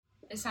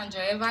It's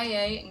Andrea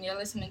Valle, and you're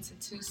listening to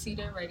Two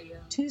Seater Radio.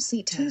 Two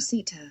Seater.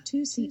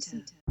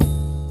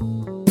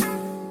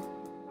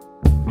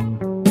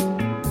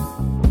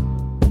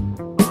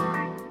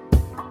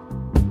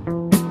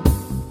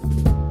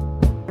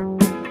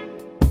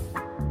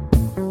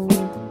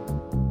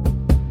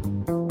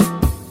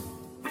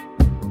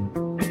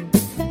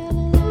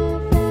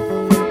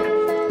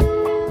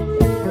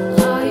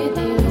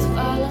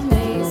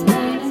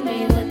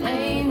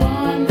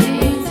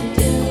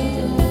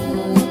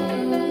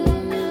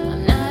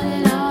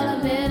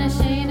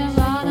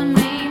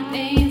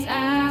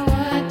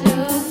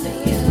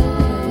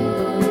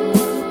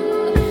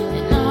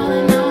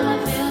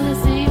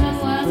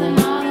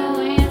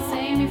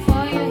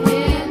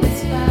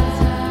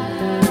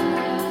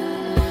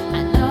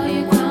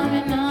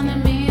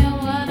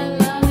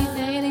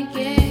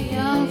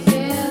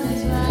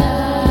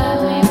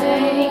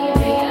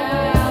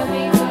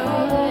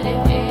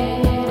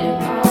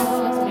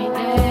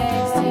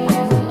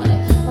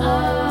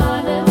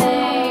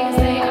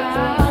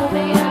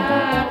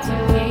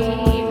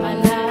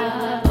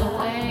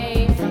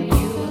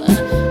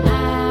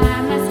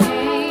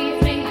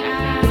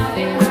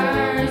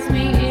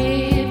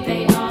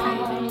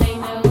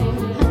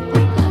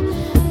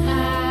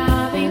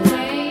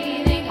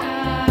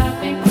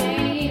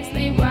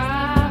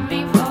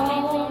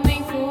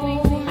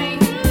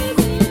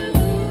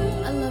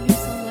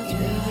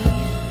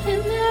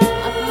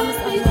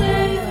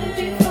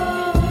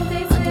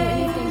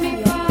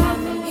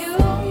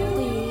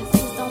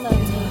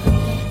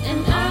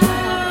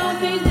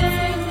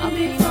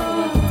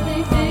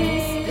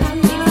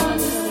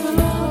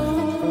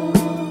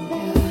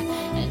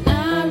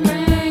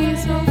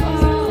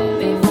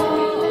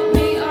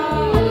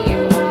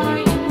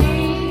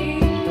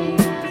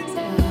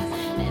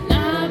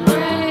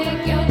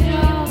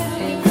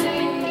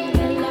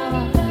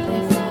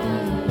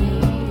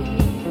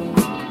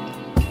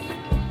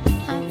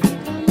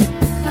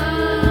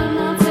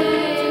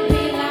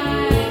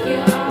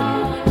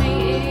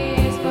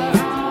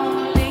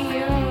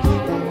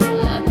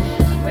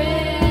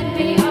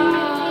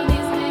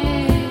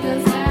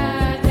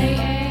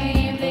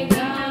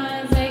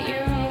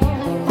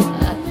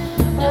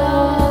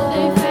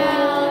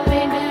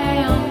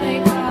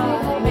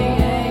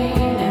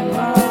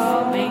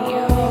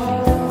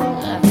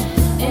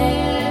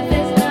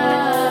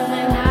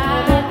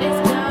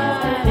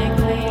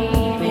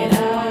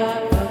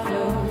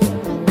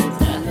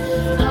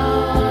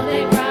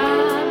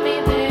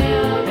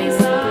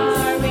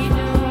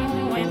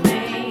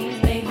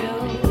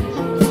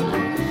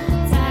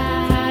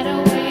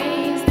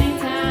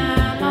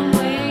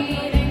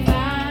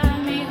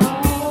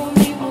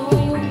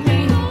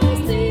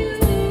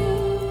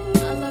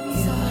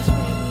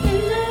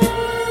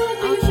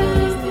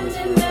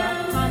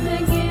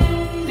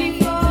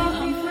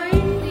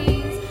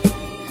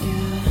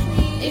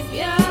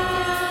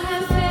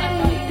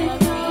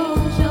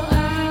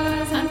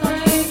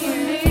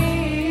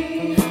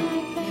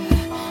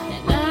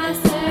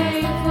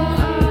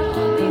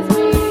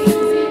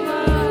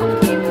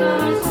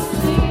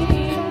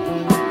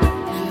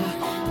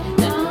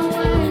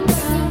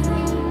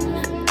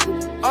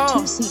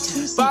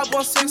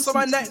 On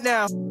my neck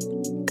now.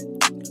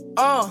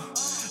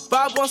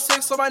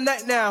 516 on my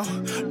neck now.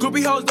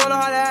 Groupie hoes don't know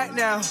how to act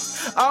now.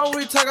 I don't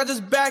really talk, I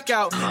just back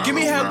out. Give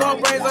me head ball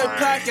brains like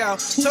black out.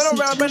 Turn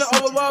around, bend it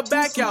over, well,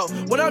 back out.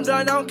 When I'm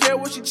done, I don't care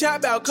what you chat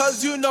about.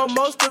 Cause you know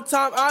most of the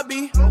time I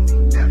be.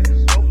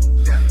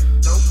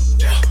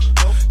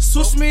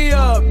 Switch me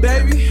up,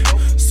 baby.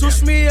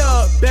 Switch me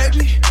up,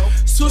 baby.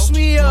 Switch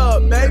me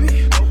up,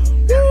 baby.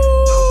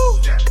 Woo.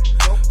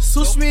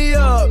 Switch me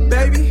up,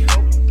 baby.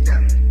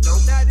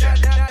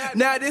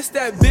 Now this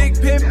that big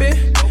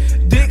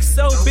pimpin'. Dick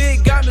so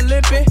big, got me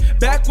limpin'.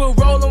 Backwood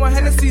roll on my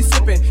Hennessy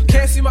sippin'.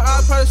 Can't see my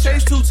eyes, probably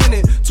shades too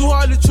tinted. Too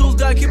hard to choose,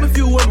 gotta keep a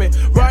few women.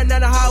 Riding down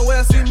the highway,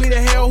 I see me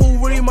the hell.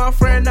 Who really my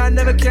friend? I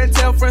never can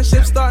tell.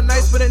 Friendships start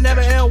nice, but it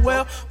never end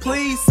well.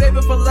 Please save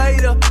it for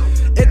later.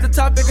 If the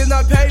topic is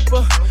not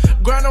paper,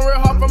 grinding real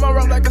hard from my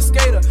rock like a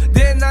skater.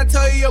 Didn't I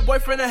tell you your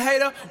boyfriend a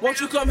hater?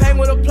 Won't you come hang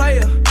with a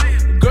player?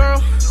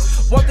 Girl,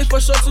 one thing for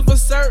sure, two for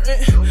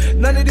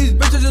certain. None of these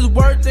bitches is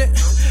worth it.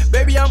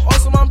 Baby, I'm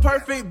awesome, I'm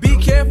perfect. Be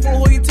careful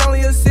who you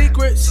telling your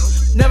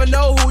secrets. Never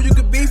know who you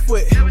could beef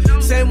with.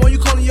 Same one you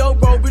calling your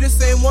bro, be the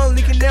same one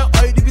leaking out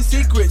all your deep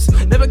secrets.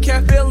 Never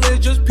can't feel it,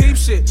 just peep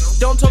shit.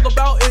 Don't talk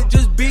about it,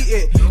 just beat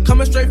it.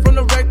 Coming straight from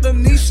the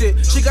rectum knee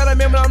shit. She got a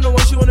man, but I'm the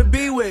one she wanna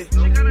be with.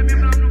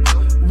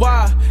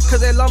 Why? Cause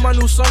they love my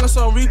new song, it's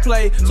on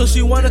replay. So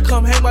she wanna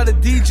come hang by the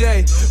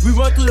DJ. We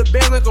run through the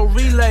band like a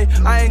relay.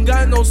 I ain't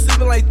got no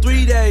sleep in like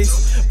 3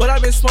 days. But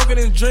I've been smoking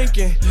and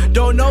drinking.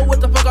 Don't know what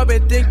the fuck I've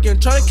been thinking.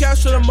 Trying to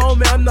capture the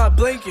moment, I'm not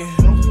blinking.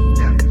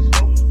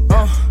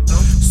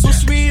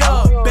 Switch me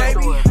up,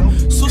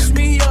 baby. Switch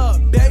me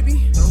up,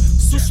 baby.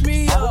 Switch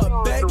me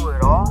up, baby.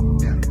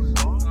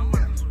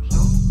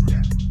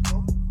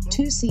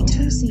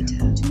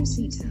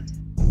 Two-seater.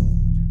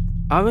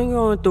 I've been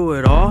going through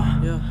it all.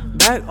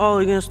 Back all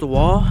against the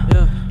wall.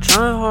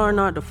 Trying hard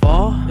not to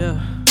fall.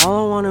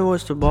 All I wanted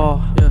was to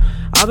ball.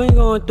 I've been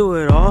going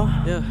through it all.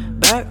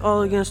 Back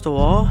all against the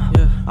wall.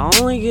 I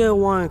only get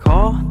one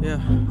call.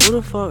 Who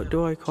the fuck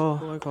do I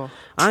call?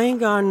 I ain't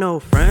got no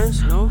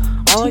friends. All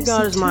I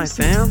got is my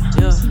fam.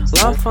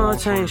 La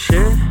Fontaine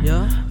shit.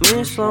 Me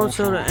and Sloan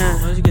till the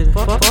end.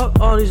 Fuck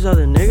all these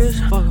other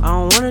niggas. I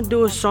don't wanna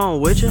do a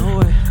song with you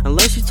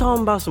unless you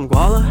talking about some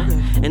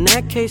guala. In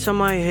that case, I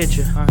might hit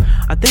you.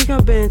 I think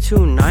I'm being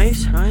too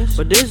nice,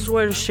 but this is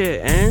where the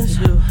shit ends.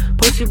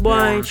 Pussy boy,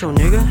 I ain't your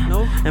nigga,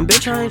 and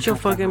bitch, I ain't your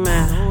fucking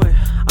man.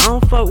 I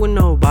don't fuck with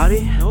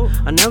nobody.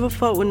 I never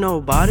fuck with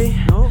nobody.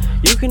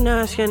 You can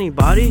ask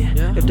anybody.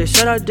 If they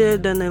said I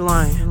did, then they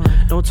lying.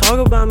 Don't talk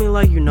about me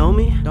like you know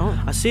me.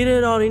 I see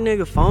that all these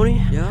niggas phony.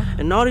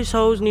 And all these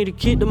hoes need to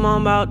keep the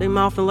mom out their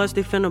mouth unless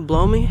they finna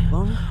blow me.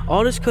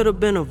 All this could've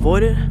been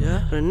avoided,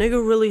 but a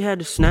nigga really had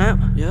to snap.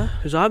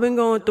 Cause I've been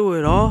going through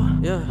it all,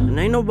 and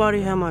ain't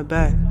nobody had my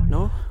back.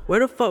 Where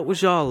the fuck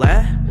was y'all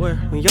at?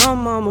 When y'all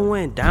mama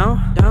went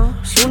down?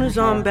 Soon as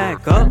I'm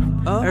back up,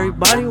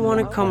 everybody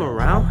wanna come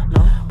around.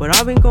 But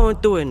I've been going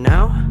through it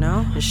now,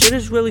 and shit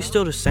is really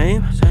still the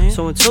same.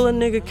 So until a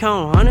nigga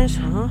count hundreds,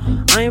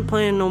 I ain't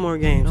playing no more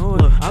games.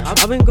 Look,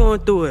 I've been going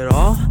through it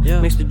all.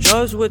 Mix the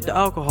drugs with the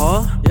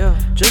alcohol,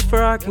 just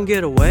for I can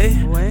get away.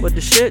 But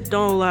the shit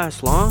don't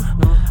last long.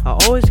 I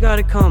always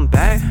gotta come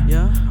back,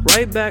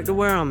 right back to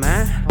where I'm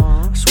at.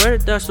 I swear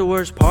that that's the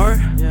worst part,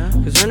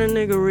 cause then a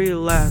nigga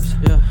relapse.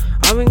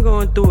 I've been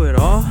going through it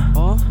all.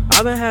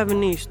 I've been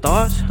having these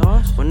thoughts.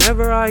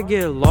 Whenever I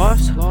get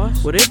lost,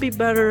 would it be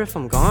better if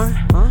I'm gone?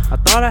 I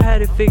thought I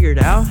had it figured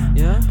out,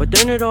 but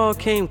then it all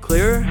came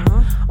clearer.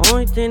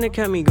 Only thing that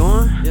kept me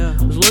going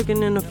was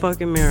looking in the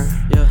fucking mirror.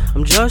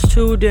 I'm just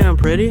too damn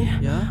pretty.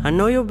 I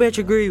know your bitch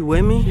agree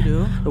with me.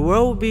 The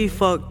world would be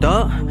fucked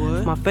up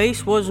if my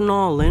face wasn't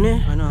all in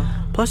it.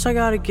 Plus I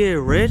gotta get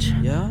rich,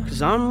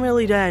 cause I'm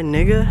really that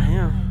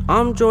nigga.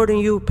 I'm Jordan,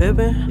 you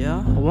Pippin.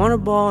 I wanna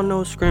ball,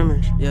 no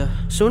scrimmage.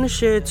 Soon as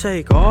shit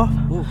take off,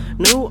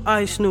 new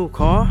ice, new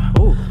car.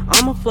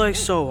 I'ma flex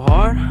so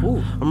hard.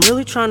 I'm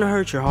really trying to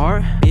hurt your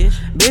heart.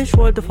 Bitch,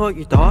 what the fuck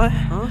you thought?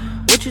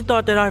 What you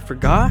thought that I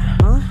forgot?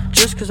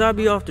 Just cause I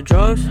be off the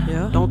drugs?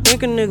 Don't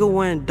think a nigga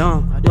went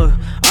dumb. Look,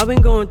 I've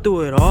been going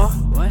through it all.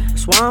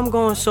 That's why I'm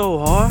going so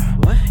hard.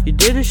 You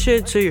did this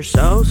shit to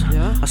yourselves.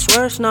 I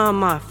swear it's not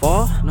my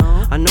fault.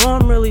 I know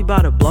I'm really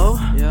about to blow,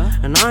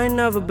 and I ain't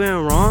never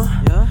been wrong.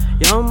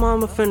 Young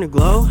mama finna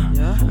glow.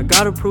 I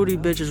gotta prove these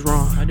bitches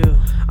wrong.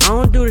 I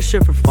don't do this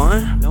shit for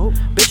fun.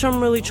 Bitch,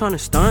 I'm really tryna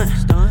stunt,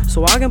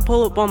 so I can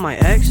pull up on my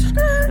ex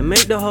and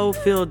make the hoe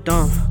feel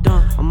dumb.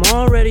 I'm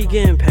already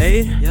getting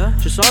paid,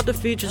 just off the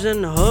features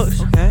and the hooks.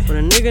 But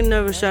a nigga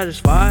never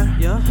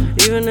satisfied,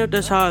 even if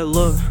that's how it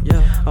look.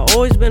 I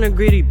always been a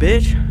greedy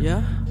bitch,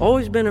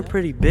 always been a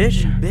pretty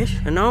bitch.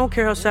 And I don't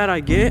care how sad I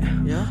get,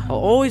 I'll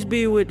always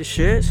be with the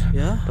shits.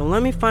 Don't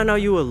let me find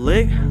out you a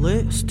lick.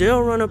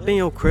 Still run up in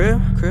your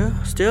crib,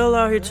 still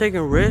out here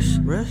taking risks.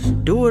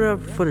 Do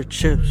whatever for the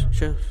chips.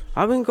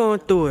 I've been going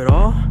through it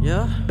all,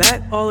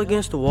 back all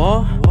against the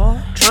wall,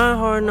 trying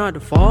hard not to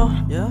fall.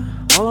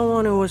 All I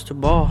wanted was to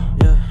ball.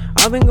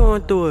 I've been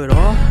going through it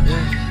all,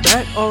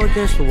 back all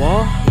against the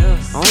wall.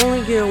 I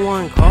only get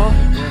one call.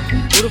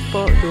 Who the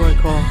fuck do I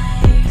call?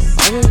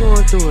 I've been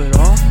going through it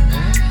all.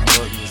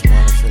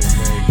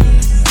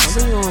 I've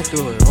been going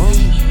through it all. I've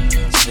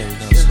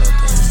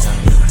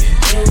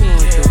been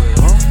going through it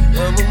all.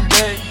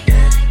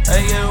 I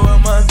get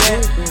on my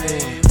back,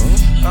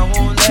 I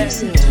won't let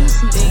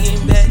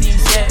thinking back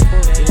these set,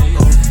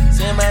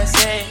 send my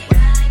set,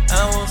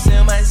 I won't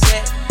send my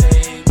set,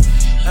 babe.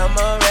 I'm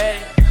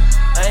already,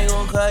 I ain't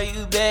gon' call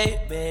you babe,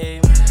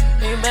 babe.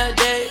 Ain't my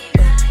day,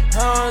 I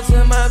won't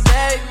send my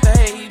back,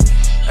 babe.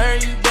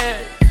 Earn you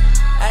better,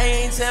 I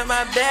ain't send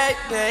my back,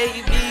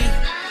 baby.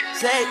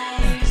 Say,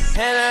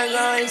 and I'm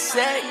going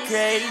set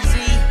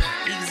crazy,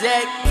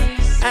 exactly.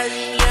 I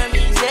think I'm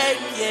exact,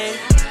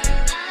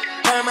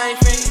 Her my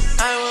friend,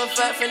 I won't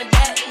fuck from the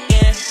back,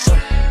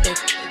 If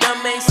it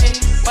don't make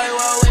sense, why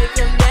always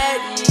come back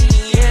to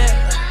me,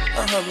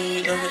 I'm hoping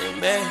you love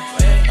it bad.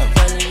 I'm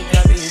finally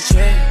got me a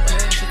check.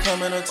 She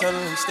coming up, tell her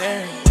I'm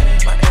staring.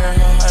 My air,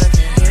 how hard I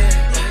can hear.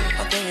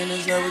 I'm thinking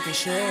this love we can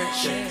share.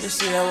 Let's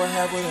see how I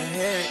have with her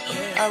hair.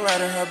 I ride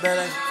her bed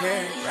like a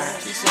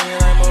carrot. She singing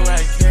like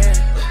Mariah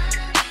Carey.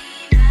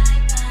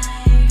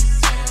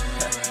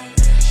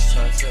 She's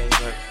trying to tell you,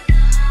 but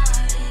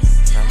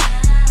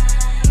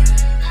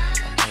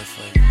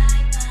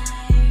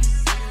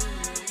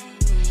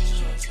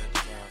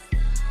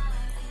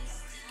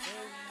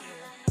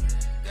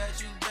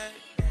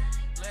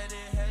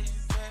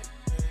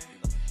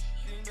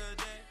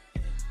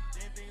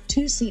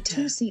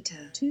Two-seater.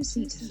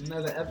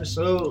 Another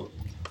episode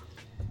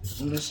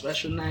on this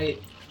special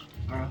night.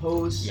 Our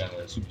host, You got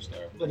a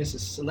superstar. but it's a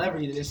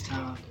celebrity this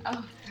time.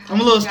 Oh,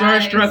 I'm a little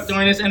guys. starstruck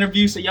during this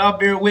interview, so y'all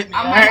bear with me,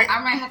 I alright?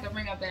 might have to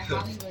bring up that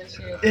Hollywood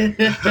shit.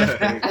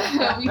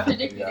 We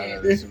predicted You got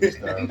a it.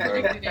 superstar, We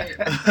bro.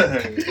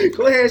 predicted it.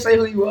 Go ahead and say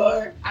who you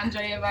are.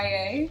 Andrea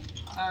Valle,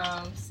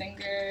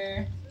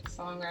 singer,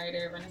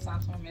 songwriter,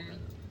 Renaissance woman.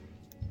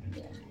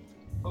 Yeah.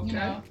 Okay. You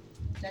know,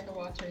 jack of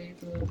all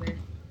trades a little bit.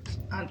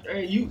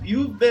 Andre,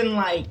 you've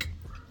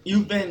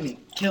been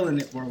killing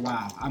it for a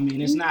while. I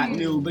mean, it's not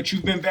new, but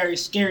you've been very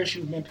scarce.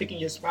 You've been picking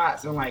your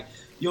spots, and like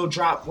you'll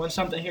drop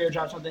something here,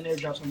 drop something there,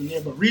 drop something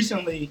there. But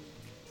recently,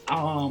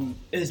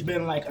 it's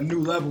been like a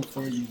new level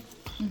for you.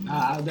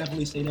 I'll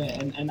definitely say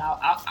that, and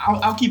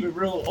I'll keep it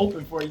real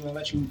open for you and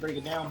let you break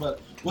it down.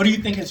 But what do you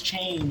think has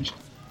changed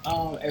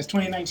as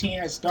 2019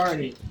 has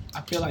started?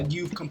 I feel like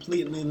you've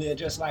completely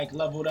just like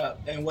leveled up.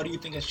 And what do you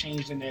think has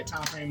changed in that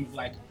time frame of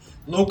like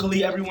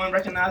locally everyone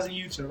recognizing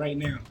you to right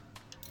now?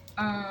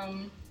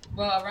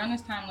 Well, around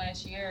this time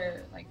last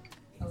year, like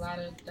a lot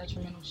of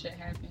detrimental shit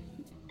happened.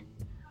 And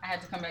I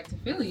had to come back to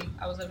Philly.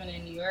 I was living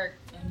in New York,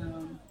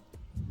 and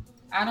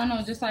I don't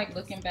know, just like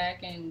looking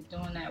back and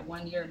doing that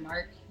 1 year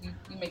mark, you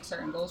make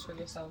certain goals for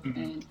yourself.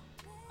 And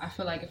I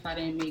feel like if I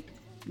didn't make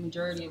the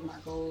majority of my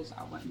goals,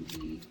 I wouldn't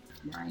be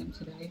where I am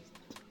today.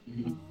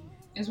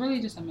 It's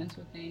really just a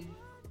mental thing.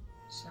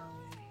 So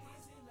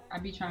I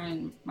be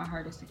trying my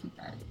hardest to keep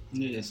at it.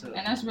 Yeah, so.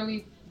 And that's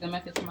really the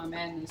method to my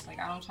madness. Like,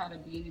 I don't try to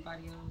be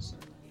anybody else or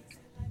like,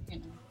 you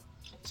know.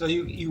 So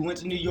you went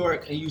to New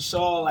York and you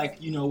saw like,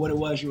 you know, what it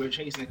was you were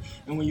chasing.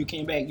 And when you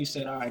came back, you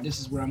said, all right, this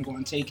is where I'm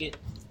going to take it.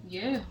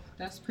 Yeah,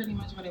 that's pretty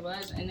much what it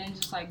was. And then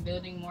just like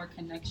building more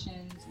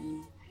connections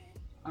and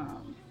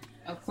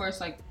of course,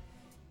 like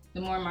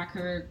the more my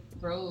career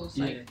grows,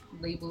 like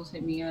labels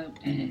hit me up,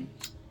 and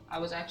I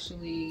was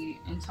actually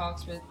in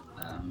talks with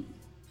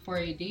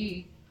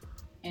 4AD,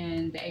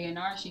 and the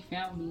A&R, she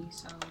found me.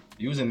 So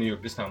you was in New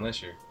York this time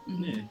last year.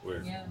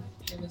 Yeah,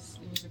 it was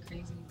a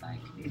crazy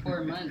like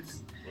 4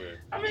 months.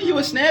 I mean, you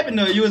was snapping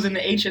though. You was in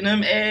the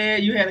H&M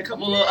ad. You had a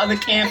couple of other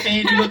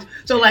campaigns.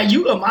 So like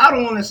you a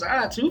model on the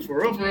side too,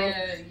 for real.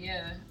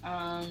 Yeah.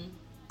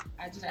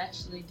 I just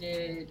actually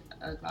did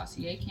a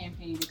Glossier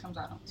campaign. It comes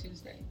out on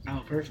Tuesday.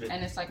 Oh, perfect.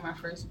 And it's like my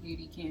first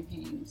beauty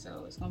campaign,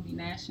 so it's gonna be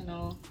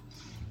national.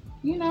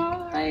 You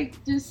know, like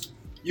just.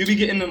 You be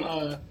getting them.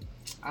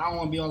 I don't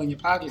want to be all in your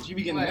pockets. You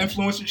be getting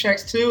influencer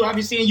checks too. I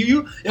be seeing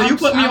you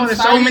put me on to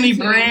so many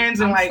brands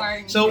and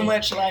like so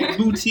much like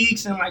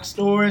boutiques and like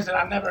stores that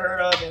I never heard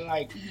of, and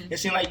like it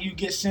seemed like you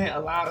get sent a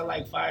lot of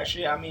like fire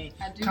shit. I mean,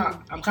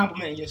 I'm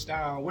complimenting your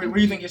style. Where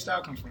do you think your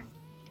style comes from?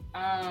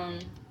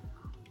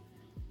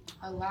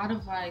 A lot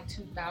of like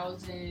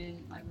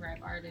 2000 like rap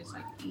artists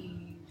like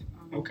Eve.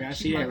 Okay, I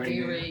see that right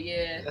favorite, now.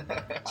 Yeah.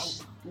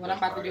 What I'm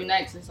about to do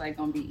next is like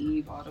gonna be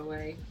Eve all the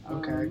way.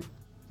 Okay.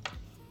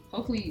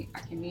 Hopefully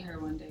I can meet her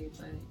one day,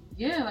 but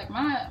yeah, like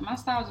my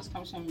style just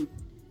comes from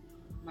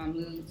my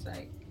moods.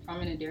 Like if I'm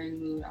in a daring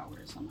mood, I'll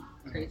wear some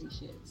crazy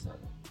shit. So,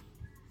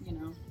 you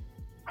know.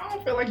 I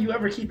don't feel like you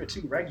ever keep it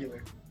too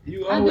regular.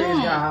 You always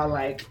got how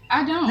like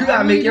I don't. You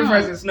gotta make your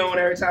presence known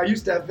every time you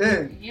step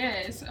in. Yeah,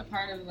 it's a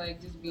part of like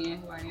just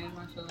being who I am.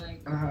 I feel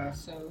like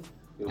so.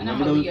 And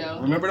remember I'm a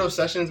Leo. Remember those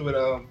sessions with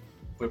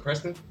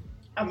Preston?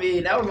 I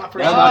mean, that was my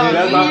first.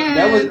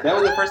 That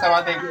was the first time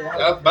I think.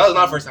 That was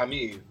my first time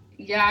meeting you.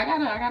 Yeah, I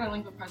gotta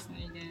link with Preston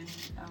again.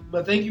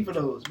 But thank you for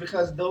those,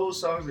 because those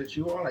songs that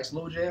you were on, like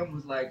Slow Jam,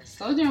 was like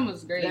Slow Jam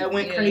was great. That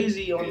went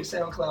crazy on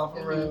SoundCloud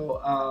for real.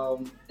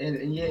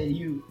 And yeah,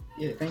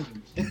 thank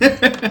you. Of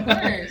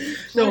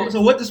course.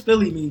 So what does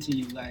Philly mean to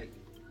you? Like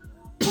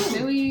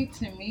Philly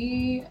to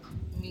me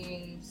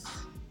means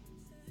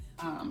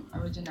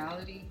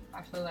originality.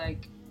 I feel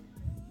like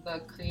the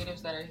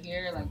creatives that are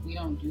here, like we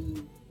don't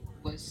do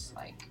what's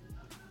the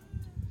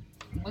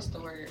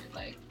word?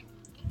 Like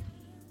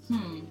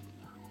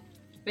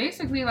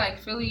basically, like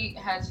Philly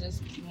has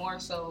just more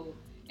so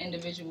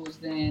individuals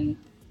than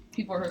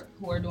people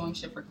who are doing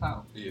shit for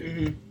clout.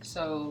 Yeah.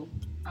 So,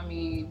 I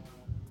mean,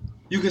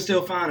 you can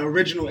still find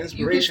original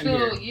inspiration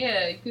here.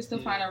 Yeah, you can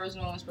still find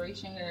original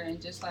inspiration here, and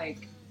just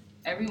like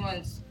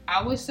everyone's,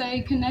 I would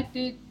say,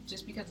 connected,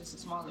 just because it's a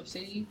smaller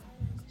city.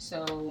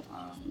 So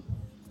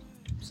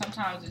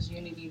sometimes there's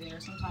unity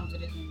there, sometimes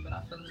it isn't. But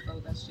I feel as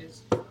though that's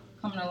just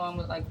coming along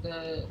with like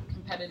the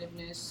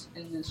competitiveness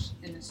in the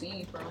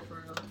scene for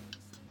real.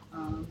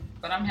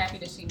 But I'm happy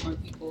to see more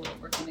people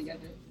working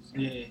together. So.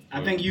 Yeah,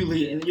 I think you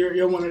lead, and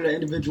you're one of the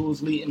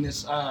individuals leading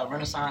this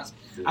renaissance.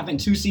 I think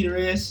Two-Seater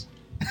is,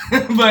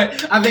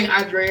 but I think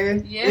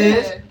Andrea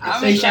is. I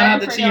say shout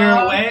out to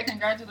Tierra Wack.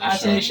 Congratulations. I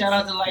say shout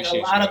out to like a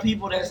lot of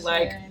people that's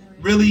like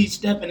really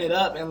stepping it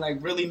up and like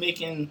really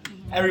making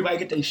everybody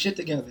get their shit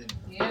together.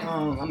 Yeah.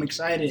 I'm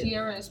excited.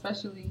 Tierra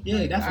especially. Yeah,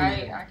 like,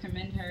 definitely. I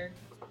commend her.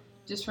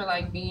 Just for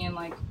like being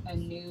like a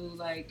new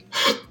like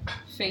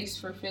face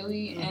for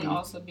Philly, and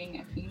also being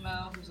a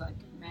female who's like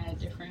mad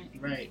different.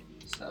 Right.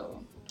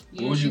 So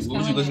yeah, what was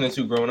you listening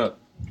to growing up?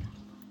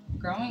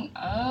 Growing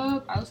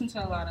up, I listened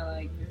to a lot of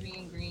like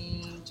Vivian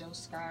Green, Joe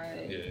Scott,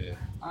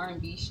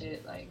 R&B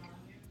shit, like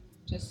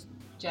just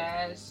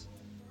jazz.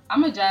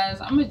 I'm a jazz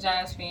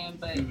fan,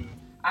 but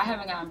I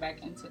haven't gotten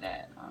back into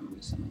that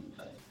recently.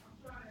 But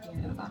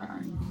yeah, a lot of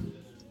R&B.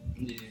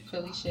 Yeah.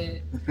 Philly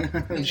shit.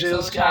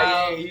 Jill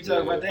Scott, you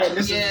talk about that.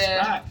 This is the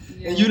spot.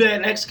 Yeah. And you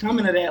that next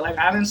coming to that. Like,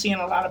 I've been seeing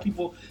a lot of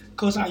people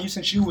co-sign you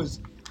since you was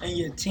in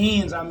your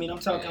teens. I mean, I'm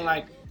talking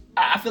like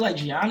I feel like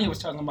Gianni was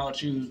talking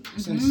about you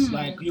since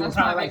like you were That's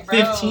probably my like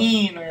big bro.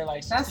 15 or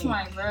like 16. That's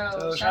my bro.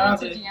 So shout out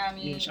to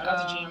Gianni. Yeah, shout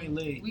out to Gianni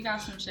Lee. We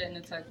got some shit in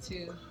the tech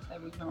too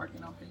that we've been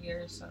working on for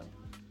years. So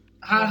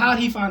how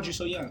did he find you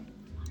so young?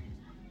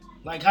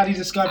 Like how did he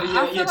discover your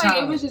I feel like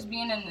talent? it was just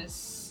being in the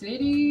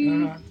city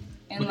and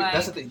But like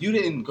that's the thing. You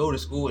didn't go to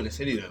school in the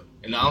city though,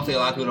 and I don't think a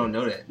lot of people don't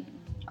know that.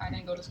 I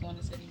didn't go to school in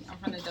the city. I'm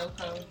from the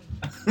Delco.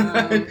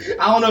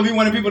 I don't know if you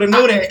wanted people to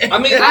know that. I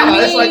mean,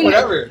 it's like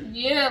whatever.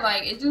 Yeah,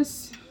 like it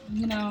just,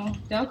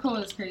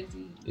 Delco is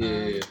crazy.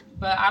 Yeah.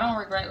 But I don't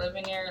regret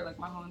living there. Like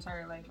my whole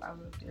entire life, I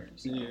lived there.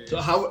 So. Yeah.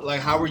 So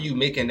how were you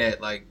making that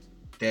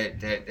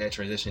that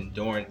transition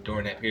during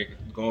that period?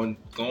 Going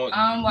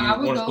I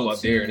would going to go school up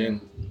to, there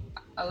then.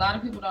 A lot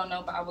of people don't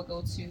know, but I would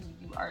go to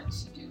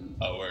UArts to do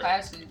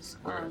classes,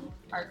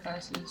 art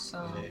classes.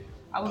 So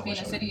I would be in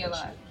the city a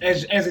lot.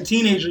 As a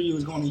teenager, you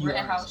was going to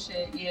Rittenhouse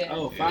shit, yeah.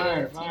 Oh,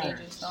 fire.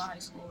 Teenagers, still high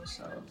school,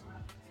 so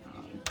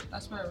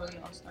that's where it really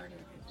all started.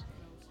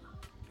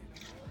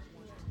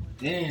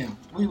 Damn,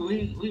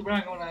 we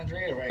rocking on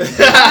Andrea right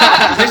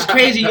now. It's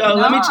crazy, yo.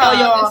 Let me tell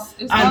y'all,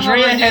 it's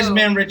Andrea has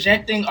been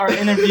rejecting our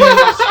interviews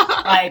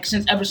like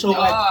since episode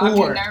 4. I be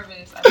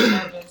nervous.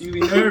 You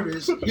be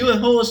nervous. You a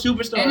whole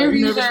superstar.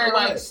 Interviews are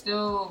like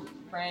still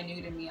brand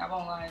new to me. I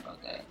won't lie about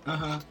that.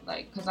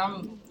 Like, cause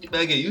You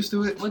better get used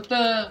to it. With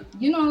the,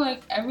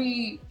 like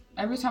every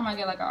time I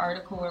get like an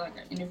article or like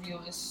an interview,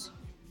 it's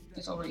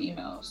over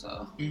email.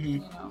 So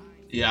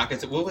Yeah, I can.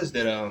 What was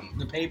that?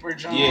 The paper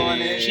John.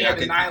 Yeah. She had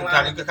the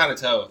nylon. You could kind of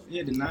tell.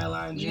 Yeah, the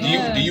nylon.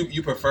 Yeah. Do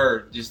you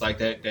prefer just like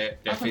that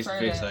face to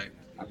face? Like,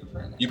 I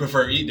prefer that. You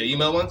prefer the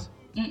email ones?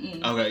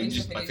 Okay, you Face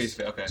just to like face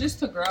to face. Okay. Just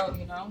to grow,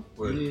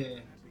 Yeah.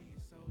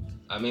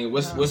 I mean,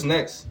 what's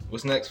next?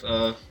 What's next?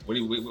 What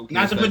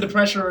Not to put the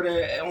pressure on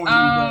you.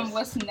 But...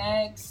 What's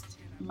next?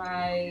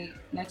 My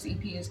next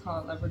EP is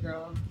called Lover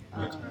Girl.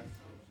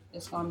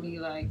 It's gonna be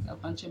like a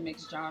bunch of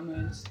mixed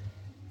genres.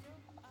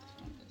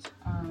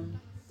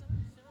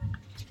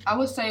 I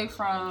would say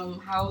from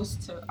house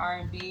to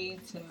R&B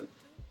to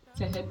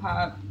hip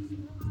hop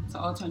to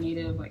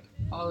alternative, like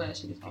all that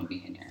shit is gonna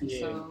be in there.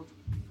 Yeah. So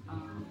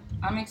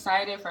I'm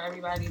excited for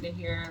everybody to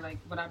hear like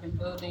what I've been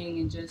building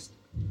and just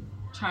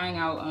trying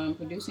out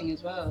producing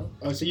as well.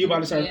 Oh, so you about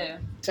to start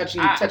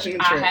touching the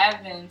track? I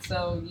have been,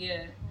 so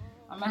yeah.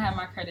 I'm gonna have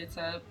my credits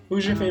up.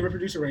 Who's your favorite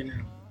producer right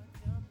now?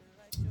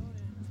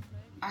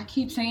 I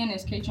keep saying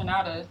it's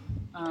K-Tronada.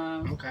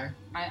 Okay.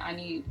 I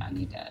need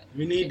that.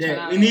 We need K-Tronada.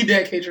 that. We need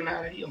that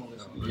K-Tronada. He don't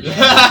listen.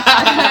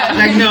 Yeah.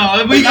 Like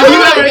no, we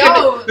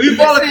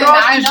fall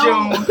across this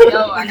joint.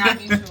 Yo, I got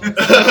mutuals.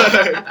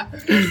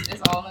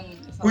 It's all in.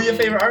 Who your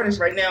favorite artist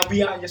right now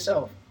beyond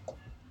yourself?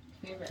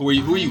 Who are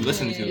you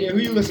listening to? Yeah, who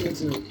you listening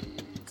to?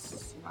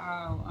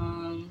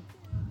 Wow.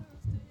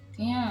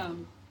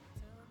 Damn.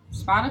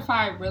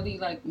 Spotify really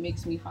like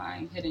makes me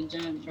find hidden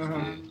gems.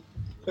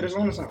 Put us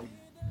on to something.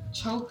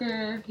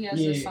 Choker, he has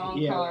a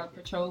song called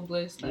Patrol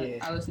Bliss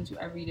that I listen to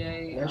every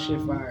day. That shit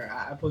fire.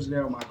 I posted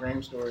that on my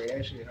gram story.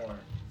 That shit hard.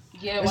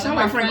 Yeah, it sounds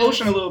like Frank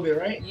Ocean a little bit,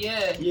 right?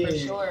 Yeah, for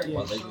sure.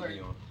 Yeah. For sure.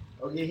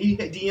 Oh yeah, he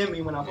DM'd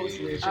me when I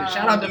posted that shit.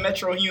 Shout out to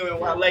Metro Human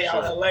Wale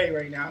out of LA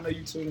right now. I know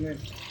you tuning in.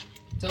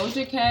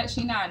 Doja Cat,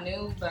 she not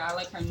new, but I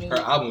like her new. Her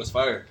album was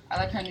fire. I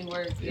like her new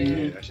work.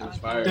 Yeah, that shit was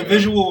fire. The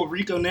visual of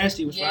Rico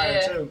Nasty was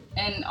fire too.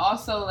 And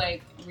also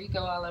like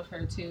Rico, I love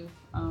her too.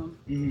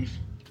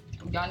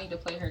 Y'all need to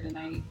play her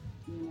tonight.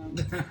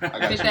 Get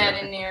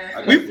that in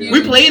there.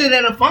 We played it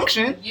at a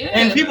function,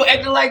 and people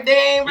acted like they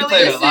ain't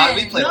really.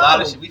 We played a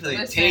lot of shit. We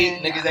played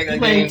Tate, niggas acting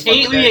like they ain't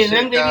Tate, fucking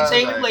Young Baby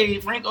Tate. Like, we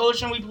played Frank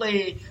Ocean. We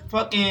played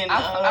fucking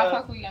I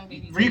fuck with Young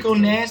Baby Rico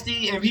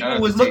Nasty, and people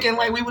was looking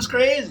like we was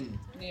crazy.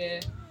 Yeah.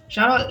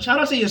 Shout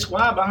out to your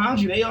squad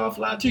behind you. They all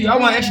fly too. Y'all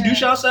want to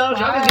introduce yourselves?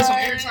 Y'all can get some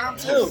airtime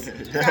too.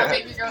 Got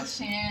Baby Girl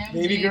Sham.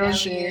 Baby Girl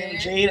Sham.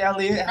 Jade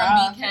Elliott.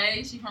 From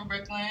BK. She from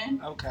Brooklyn.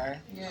 Okay.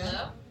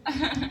 Yeah.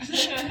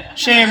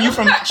 Sham, you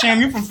from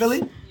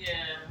Philly?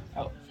 Yeah.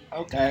 Oh,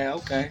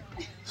 okay.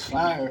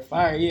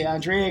 Fire. Yeah,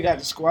 Andrea got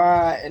the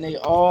squad, and they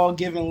all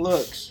giving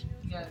looks.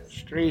 Yes.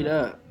 Straight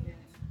up.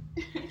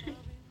 Yeah.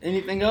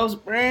 Anything else,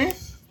 Brand?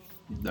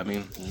 I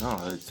mean,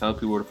 no. Tell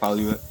people where to follow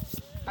you at.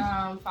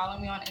 Follow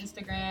me on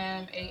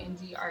Instagram,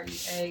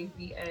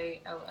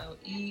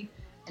 AndreaValle,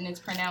 and it's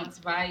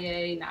pronounced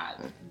Valle, not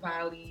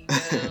Valley,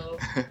 Bell,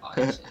 all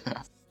that shit.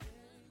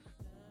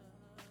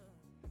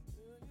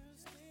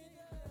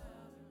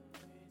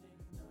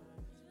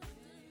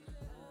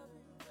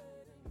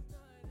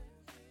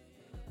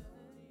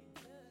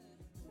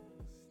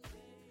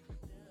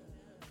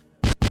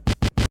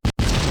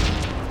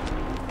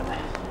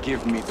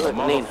 Give me the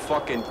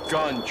motherfucking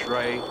gun,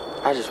 Trey.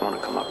 I just want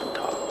to come up and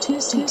talk.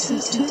 Two-seater.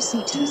 Is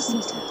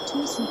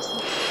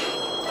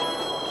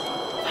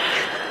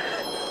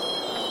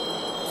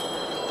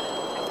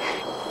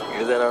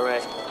that all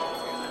right?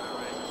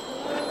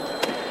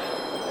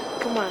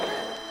 Come on.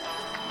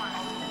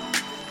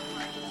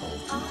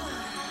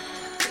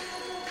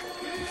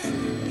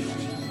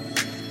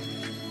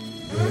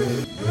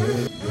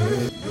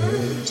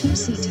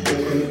 Two-seater.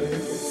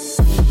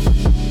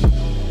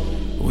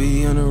 We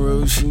on the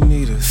road, she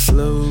need a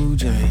slow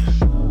jam.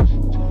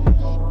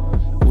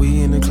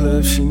 We in the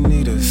club, she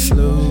need a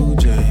slow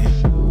jam.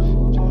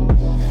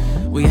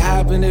 We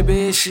hop in the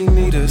bed, she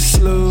need a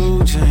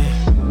slow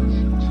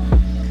jam.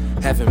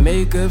 Having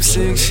makeup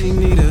sick, she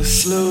need a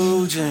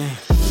slow jam.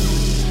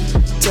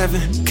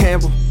 Tevin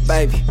Campbell,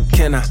 baby,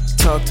 can I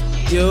talk to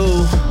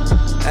you?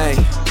 Hey,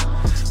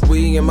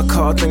 we in my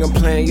car, think I'm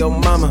playing your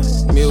mama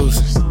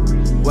music.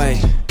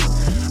 Wait,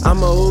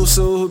 I'm a old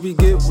soul who be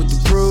get with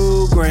the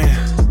program.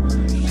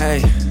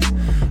 Hey,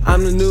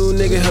 I'm the new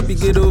nigga, help you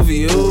get over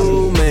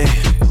you, man.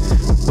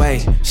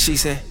 Wait, she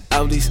said,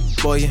 all these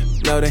boy, you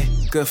know they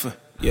good for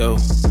you.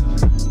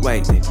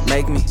 Wait, they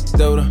make me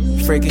do the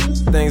freaking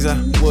things I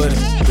wouldn't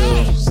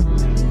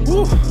do.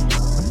 Woo.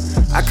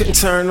 I couldn't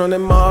turn on that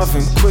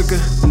Marvin quick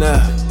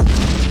enough.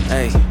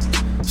 Hey,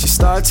 she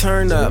started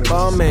turning up,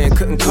 oh man,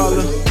 couldn't call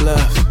her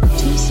bluff.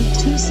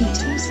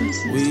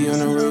 We on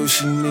the road,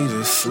 she need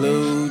a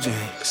slow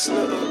jam.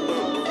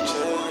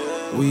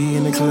 We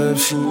in the club,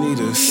 she need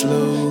a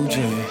slow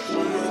jam.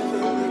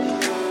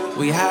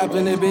 We hop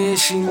in the bed,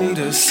 she need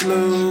a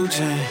slow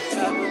jam.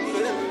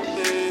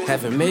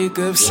 Having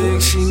makeup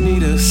sick, she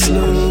need a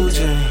slow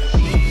jam.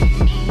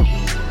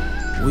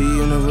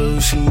 We on the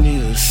road, she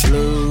need a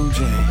slow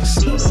jam.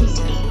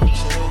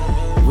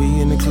 We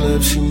in the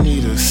club, she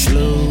need a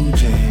slow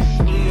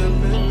jam.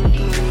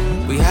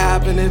 We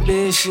hop in the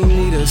bed, she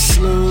need a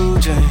slow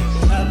jam.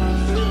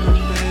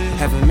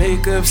 Having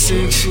makeup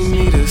sick, she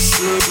need a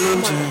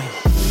slow jam.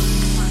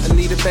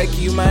 Anita Baker,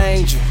 you my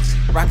angel.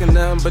 Rockin'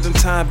 nothing but them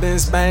time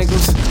Benz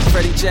bangles.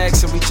 Freddie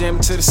Jackson, we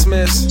jammin' to the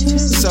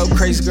Smiths. So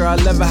crazy, girl, I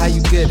love it how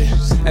you get it.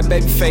 That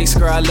baby face,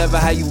 girl, I love it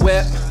how you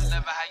whip.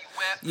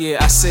 Yeah,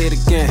 I say it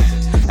again.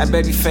 That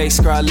baby face,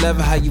 girl, I love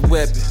it how you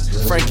whip it.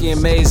 Frankie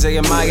and Maze, they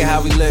admire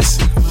how we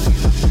listen.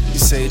 You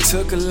say it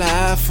took a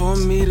lot for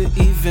me to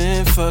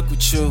even fuck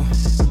with you,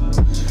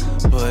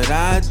 but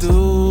I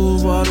do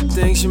all the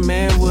things your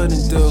man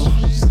wouldn't do.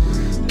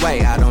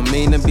 Wait, I don't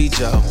mean to be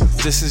Joe.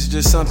 This is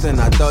just something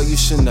I thought you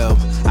should know.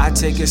 I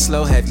take it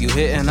slow, have you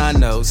hitting our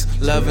notes,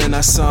 loving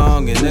our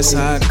song, and this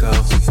how it go.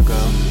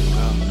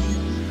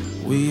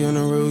 We on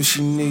the road,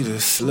 she need a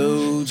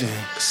slow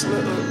jam.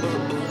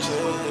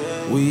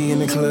 We in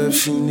the club,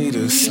 she need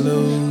a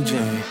slow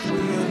jam.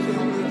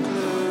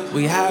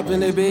 We hop in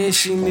the bed,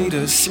 she need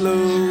a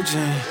slow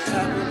jam.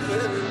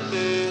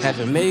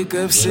 Having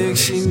makeup sick,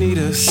 she need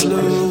a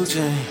slow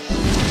jam.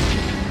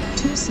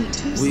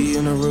 We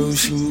on the road,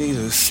 she need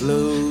a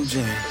slow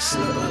jam.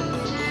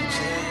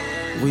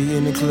 We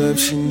in the club,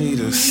 she need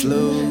a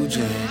slow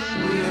jam.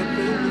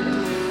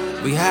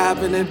 We hop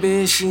in the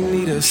bed, she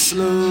need a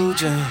slow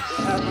jam.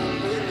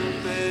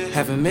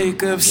 Having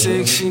makeup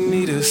sick, she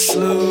need a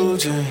slow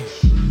jam.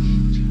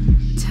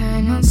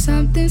 Turn on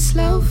something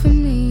slow for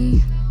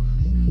me.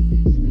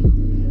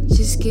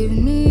 Just give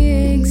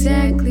me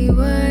exactly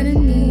what I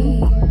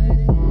need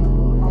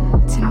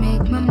to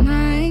make my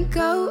mind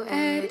go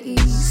at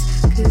ease.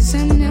 'Cause I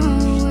know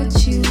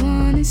what you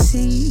wanna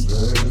see.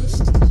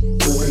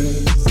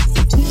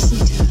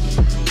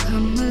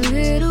 Come a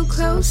little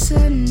closer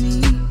to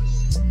me,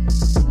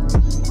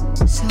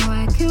 so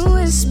I can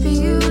whisper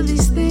you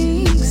these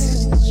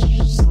things.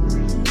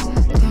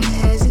 Don't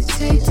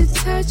hesitate to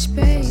touch,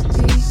 baby,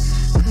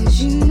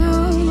 'cause you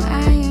know I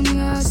am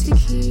yours to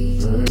keep.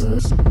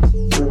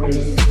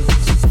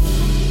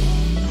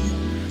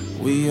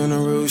 We on the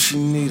road, she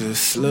need a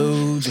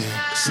slow jam.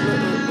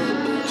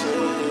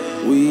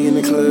 We in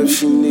the club,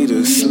 she need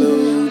a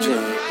slow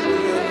jam.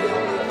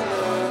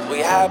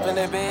 We hop in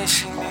the bed,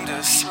 she need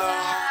a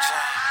slow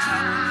jam.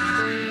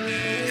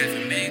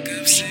 Having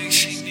makeup sick,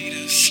 she need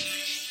a slow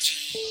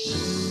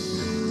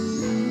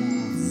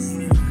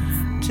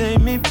jam.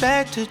 Take me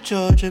back to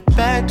Georgia,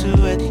 back to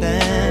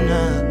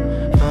Atlanta.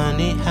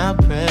 Funny how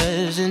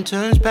present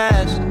turns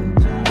past.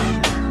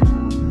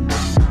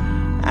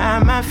 I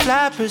might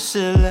fly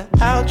Priscilla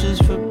out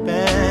just for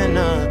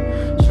banner.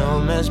 So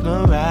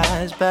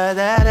mesmerized by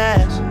that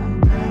ass.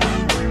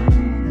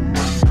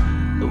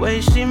 The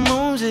way she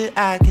moves it,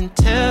 I can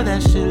tell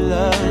that she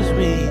loves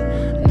me.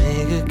 A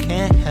nigga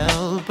can't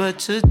help but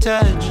to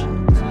touch.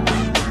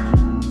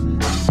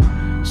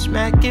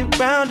 Smack it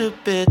round a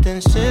bit, then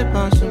sip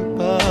on some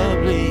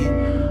bubbly.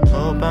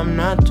 Hope I'm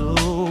not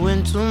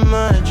doing too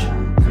much.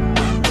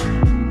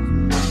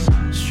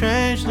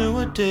 Strange new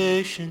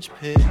addictions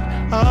pick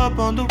up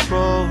on the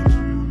road.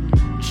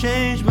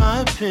 Change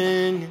my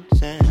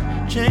opinions and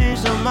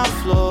change on my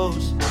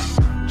flows.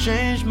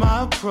 Change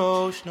my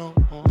approach, no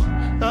more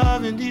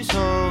loving these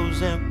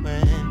hoes. And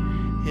when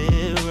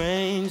it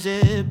rains,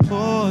 it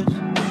pours.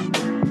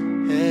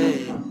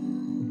 Hey,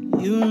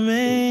 you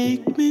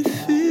make me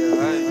feel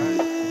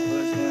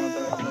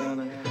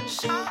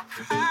so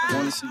proud.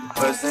 Wanna see you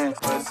bust down,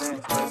 bust down,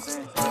 bust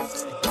down,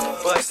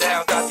 bust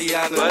down,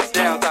 Tatiana, bust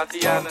down,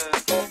 Tatiana.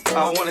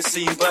 I wanna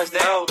see you bust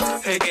down,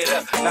 pick it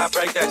up, now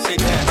break that shit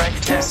down, break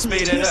it down,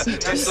 speed it up,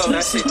 then slow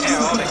that shit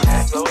down on the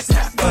cat, slow it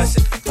down, bust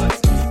it,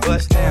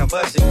 bust down,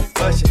 bust it,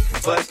 bust it,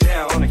 bust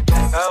down on the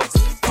cat,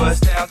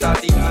 bust down,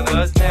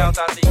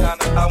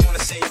 Tatiana, I wanna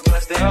see you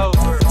bust down,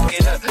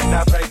 get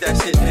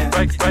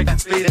break it,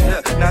 speed it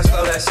up. Now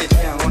slow that shit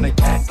down on the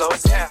cat. Slow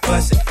it down,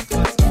 bust it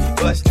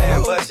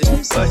down, bust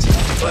it, bust it.